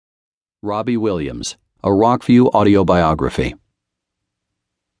Robbie Williams, a Rockview autobiography.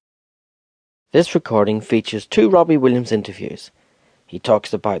 This recording features 2 Robbie Williams interviews. He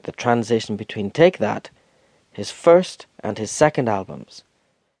talks about the transition between Take That, his first and his second albums.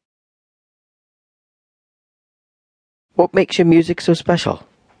 What makes your music so special?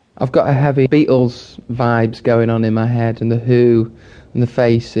 I've got a heavy Beatles vibes going on in my head, and the Who, and the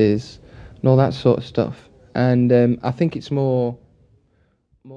Faces, and all that sort of stuff. And I think it's more